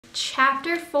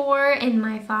Chapter 4 in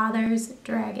My Father's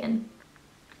Dragon.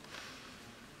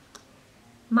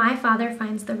 My father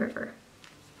finds the river.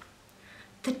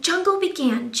 The jungle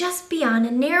began just beyond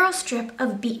a narrow strip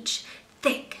of beach.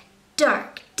 Thick,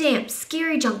 dark, damp,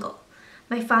 scary jungle.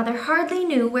 My father hardly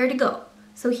knew where to go,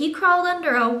 so he crawled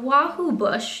under a wahoo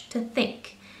bush to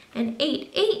think, and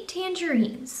ate 8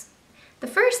 tangerines. The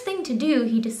first thing to do,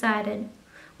 he decided,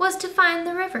 was to find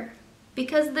the river,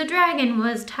 because the dragon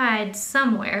was tied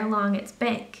somewhere along its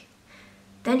bank.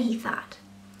 Then he thought,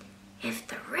 if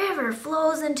the river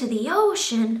flows into the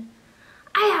ocean,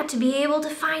 I ought to be able to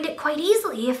find it quite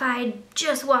easily if I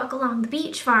just walk along the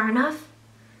beach far enough.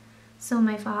 So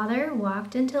my father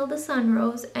walked until the sun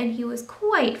rose, and he was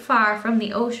quite far from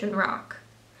the ocean rock.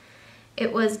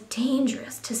 It was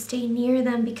dangerous to stay near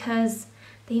them because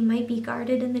they might be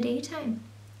guarded in the daytime.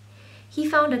 He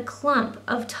found a clump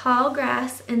of tall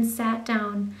grass and sat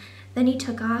down. Then he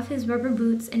took off his rubber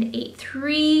boots and ate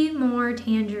 3 more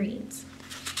tangerines.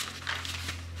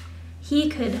 He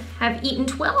could have eaten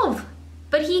 12,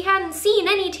 but he hadn't seen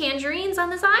any tangerines on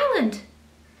this island.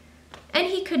 And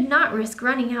he could not risk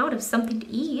running out of something to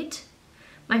eat.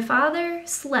 My father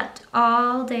slept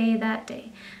all day that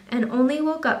day and only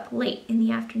woke up late in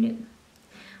the afternoon,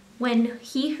 when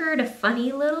he heard a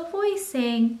funny little voice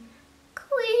saying,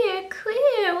 "Queer,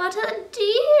 queer, what a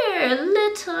dear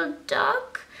little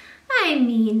duck. I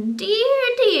mean,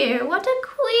 dear, dear, what a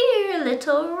queer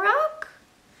little rock."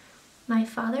 My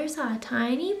father saw a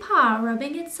tiny paw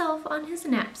rubbing itself on his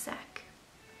knapsack.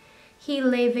 He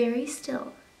lay very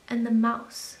still, and the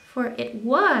mouse, for it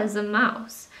was a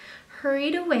mouse,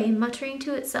 hurried away muttering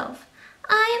to itself,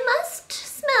 "I must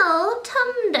smell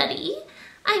Tum-Duddy.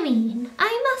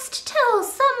 I must tell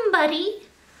somebody."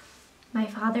 My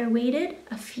father waited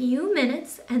a few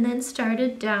minutes and then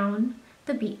started down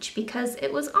the beach because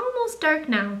it was almost dark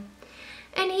now,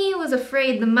 and he was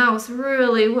afraid the mouse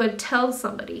really would tell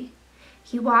somebody.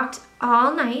 He walked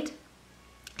all night,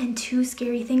 and 2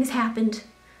 scary things happened.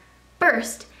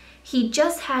 First, he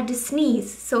just had to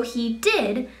sneeze, so he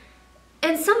did,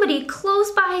 and somebody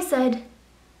close by said,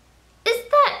 "Is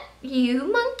that you,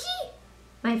 monkey?"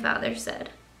 My father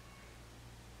said.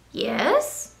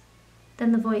 "Yes."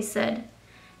 Then the voice said,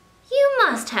 "You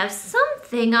must have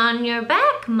something on your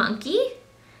back, monkey."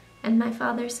 And my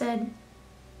father said,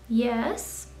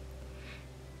 "Yes."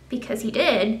 Because he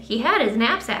did. He had his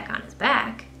knapsack on his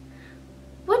back.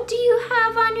 "What do you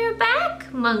have on your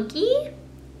back, monkey?"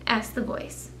 asked the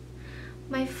voice.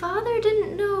 My father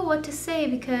didn't know what to say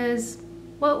because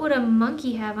what would a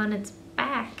monkey have on its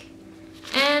back?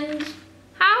 And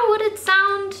how would it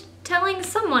sound telling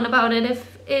someone about it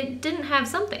if it didn't have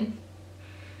something?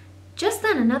 Just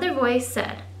then another voice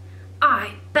said,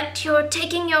 "I bet you're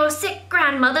taking your sick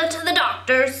grandmother to the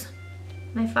doctor's."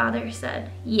 My father said,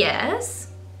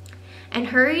 "Yes," and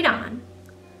hurried on.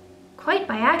 Quite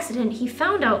by accident, he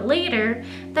found out later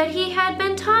that he had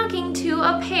been talking to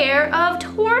a pair of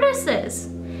tortoises.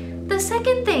 The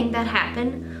second thing that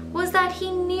happened was that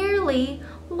he nearly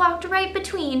walked right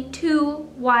between 2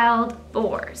 wild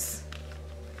boars.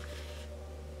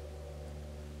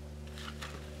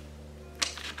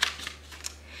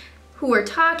 Who were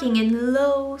talking in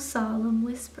low, solemn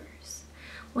whispers.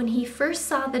 When he first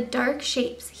saw the dark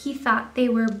shapes, he thought they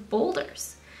were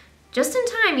boulders. Just in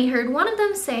time, he heard one of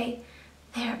them say,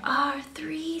 "There are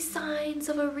 3 signs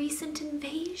of a recent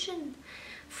invasion.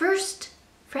 First,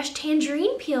 fresh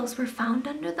tangerine peels were found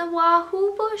under the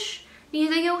wahoo bush near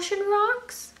the ocean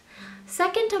rocks.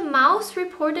 Second, a mouse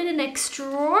reported an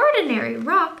extraordinary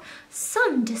rock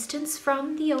some distance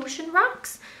from the ocean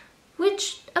rocks,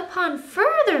 which, upon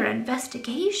further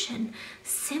investigation,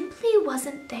 simply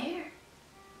wasn't there.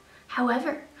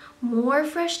 However, more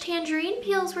fresh tangerine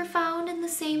peels were found in the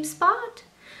same spot,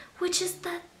 which is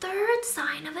the 3rd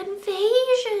sign of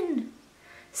invasion.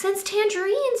 Since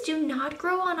tangerines do not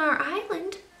grow on our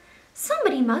island,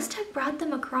 somebody must have brought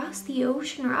them across the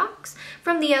ocean rocks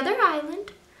from the other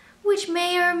island, which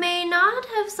may or may not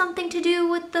have something to do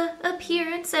with the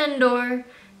appearance and or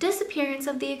disappearance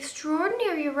of the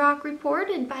extraordinary rock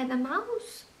reported by the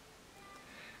mouse."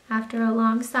 After a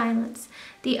long silence,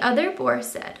 the other boar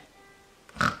said,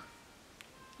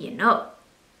 "You know,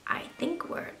 I think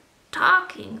we're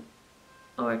talking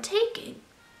or taking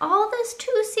all this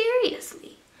too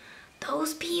seriously.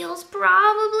 Those peels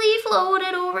probably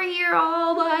floated over here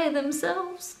all by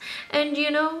themselves, and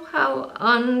you know how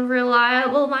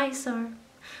unreliable mice are.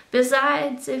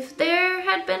 Besides, if there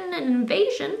had been an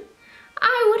invasion,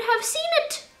 I would have seen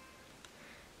it."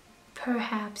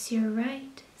 "Perhaps you're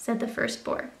right," said the first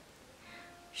boar.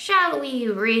 "Shall we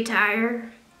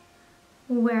retire?"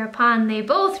 whereupon they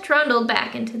both trundled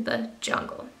back into the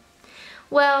jungle.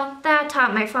 Well, that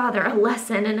taught my father a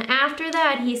lesson, and after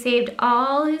that he saved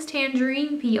all his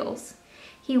tangerine peels.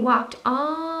 He walked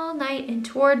all night and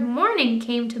toward morning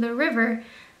came to the river.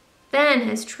 Then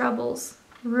his troubles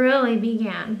really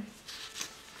began.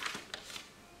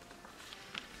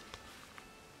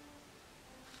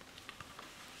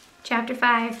 Chapter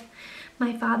 5.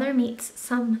 My father meets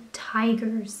some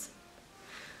tigers.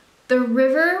 The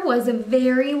river was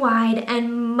very wide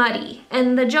and muddy,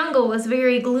 and the jungle was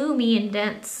very gloomy and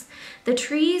dense. The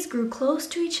trees grew close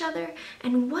to each other,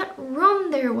 and what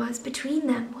room there was between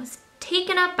them was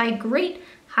taken up by great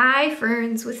high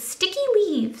ferns with sticky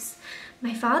leaves.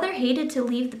 My father hated to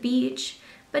leave the beach,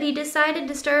 but he decided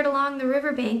to start along the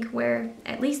riverbank where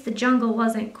at least the jungle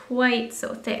wasn't quite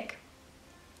so thick.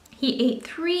 He ate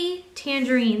 3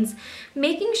 tangerines,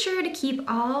 making sure to keep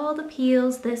all the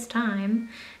peels this time,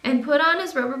 and put on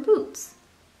his rubber boots.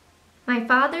 My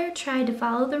father tried to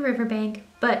follow the riverbank,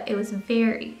 but it was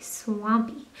very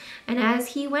swampy, and as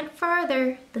he went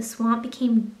farther, the swamp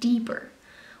became deeper.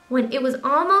 When it was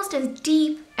almost as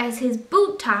deep as his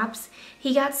boot tops,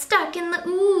 he got stuck in the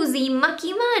oozy,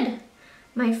 mucky mud.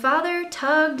 My father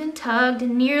tugged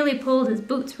and nearly pulled his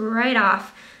boots right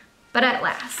off, but at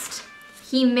last,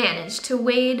 he managed to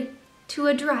wade to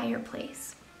a drier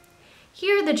place.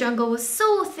 Here the jungle was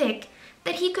so thick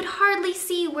that he could hardly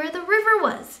see where the river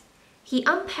was. He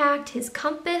unpacked his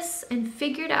compass and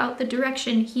figured out the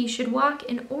direction he should walk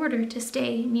in order to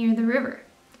stay near the river.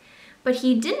 But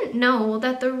he didn't know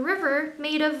that the river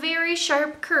made a very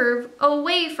sharp curve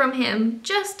away from him,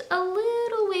 just a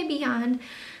little way beyond.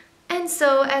 And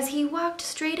so as he walked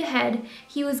straight ahead,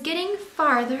 he was getting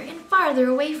farther and farther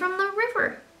away from the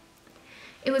river.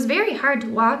 It was very hard to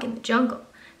walk in the jungle.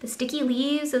 The sticky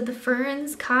leaves of the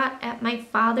ferns caught at my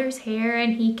father's hair,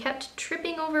 and he kept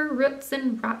tripping over roots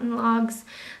and rotten logs.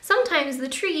 Sometimes the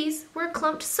trees were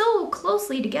clumped so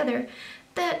closely together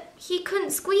that he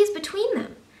couldn't squeeze between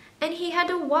them, and he had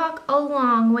to walk a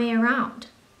long way around.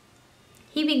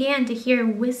 He began to hear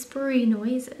whispery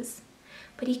noises,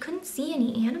 but he couldn't see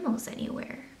any animals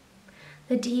anywhere.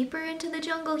 The deeper into the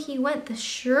jungle he went, the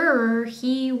surer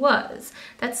he was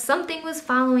that something was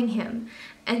following him.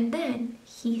 And then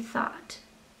he thought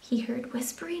he heard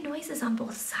whispery noises on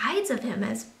both sides of him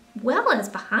as well as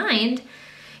behind.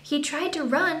 He tried to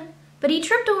run, but he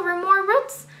tripped over more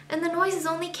roots, and the noises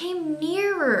only came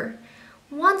nearer.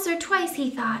 Once or twice he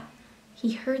thought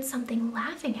he heard something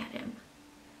laughing at him.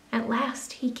 At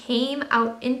last he came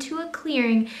out into a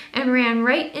clearing and ran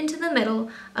right into the middle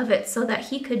of it so that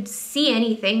he could see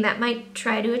anything that might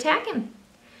try to attack him.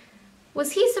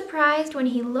 Was he surprised when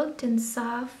he looked and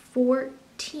saw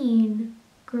 14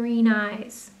 green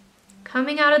eyes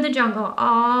coming out of the jungle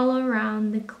all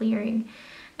around the clearing?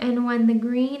 And when the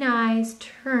green eyes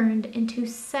turned into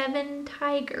 7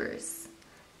 tigers,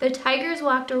 the tigers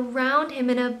walked around him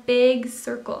in a big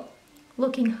circle,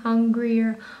 looking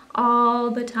hungrier all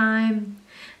the time,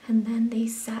 and then they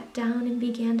sat down and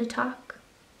began to talk.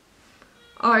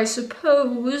 "I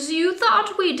suppose you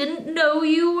thought we didn't know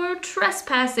you were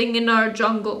trespassing in our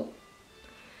jungle."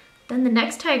 Then the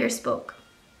next tiger spoke.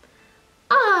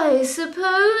 "I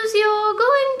suppose you're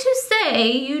going to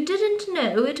say you didn't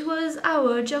know it was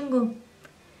our jungle.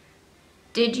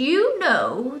 Did you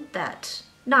know that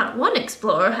not one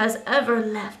explorer has ever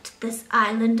left this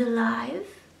island alive?"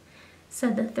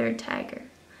 said the third tiger.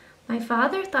 My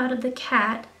father thought of the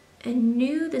cat and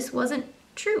knew this wasn't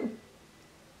true.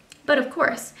 But of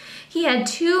course, he had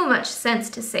too much sense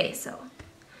to say so.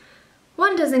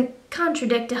 One doesn't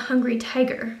contradict a hungry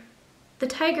tiger. The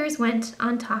tigers went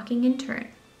on talking in turn.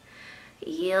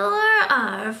 "You're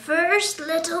our first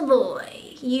little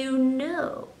boy, you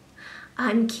know.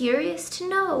 I'm curious to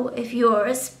know if you're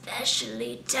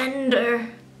especially tender."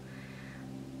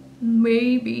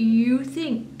 "Maybe you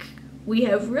think we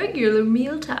have regular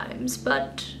meal times,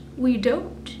 but we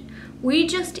don't. We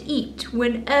just eat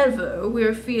whenever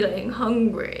we're feeling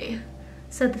hungry,"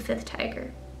 said the fifth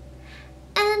tiger.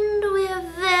 "And we're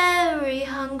very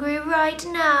hungry right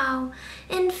now.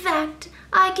 In fact,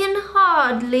 I can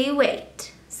hardly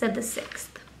wait," said the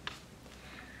sixth.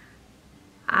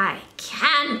 "I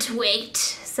can't wait,"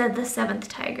 said the seventh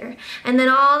tiger. And then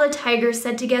all the tigers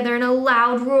said together in a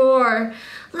loud roar,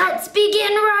 "Let's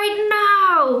begin right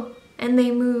now!" And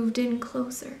they moved in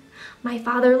closer. My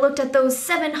father looked at those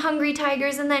 7 hungry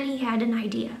tigers, and then he had an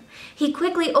idea. He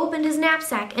quickly opened his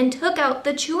knapsack and took out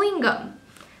the chewing gum.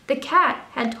 The cat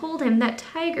had told him that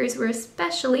tigers were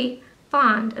especially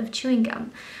fond of chewing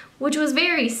gum, which was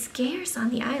very scarce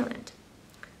on the island.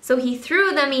 So he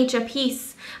threw them each a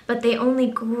piece, but they only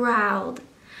growled.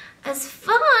 "As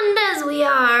fond as we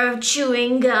are of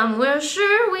chewing gum, we're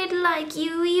sure we'd like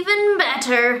you even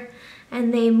better."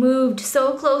 And they moved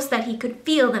so close that he could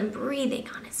feel them breathing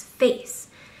on his face.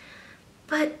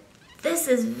 "But this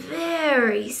is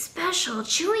very special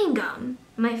chewing gum,"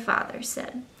 my father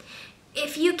said.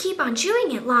 "If you keep on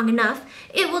chewing it long enough,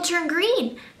 it will turn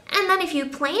green, and then if you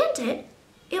plant it,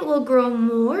 it will grow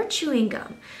more chewing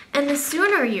gum, and the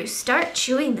sooner you start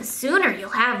chewing, the sooner you'll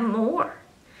have more."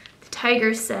 The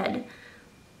tiger said,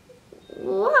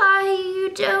 "Why, you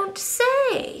don't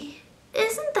say.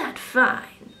 Isn't that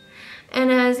fine?" And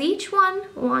as each one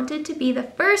wanted to be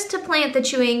the first to plant the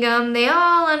chewing gum, they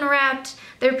all unwrapped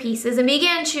their pieces and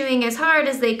began chewing as hard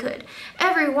as they could.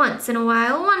 Every once in a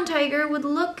while, one tiger would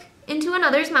look into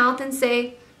another's mouth and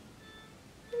say,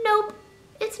 "Nope,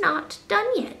 it's not done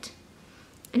yet."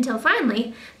 Until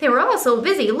finally, they were all so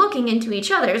busy looking into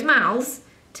each other's mouths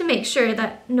to make sure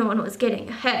that no one was getting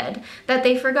ahead that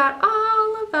they forgot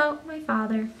all about my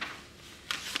father.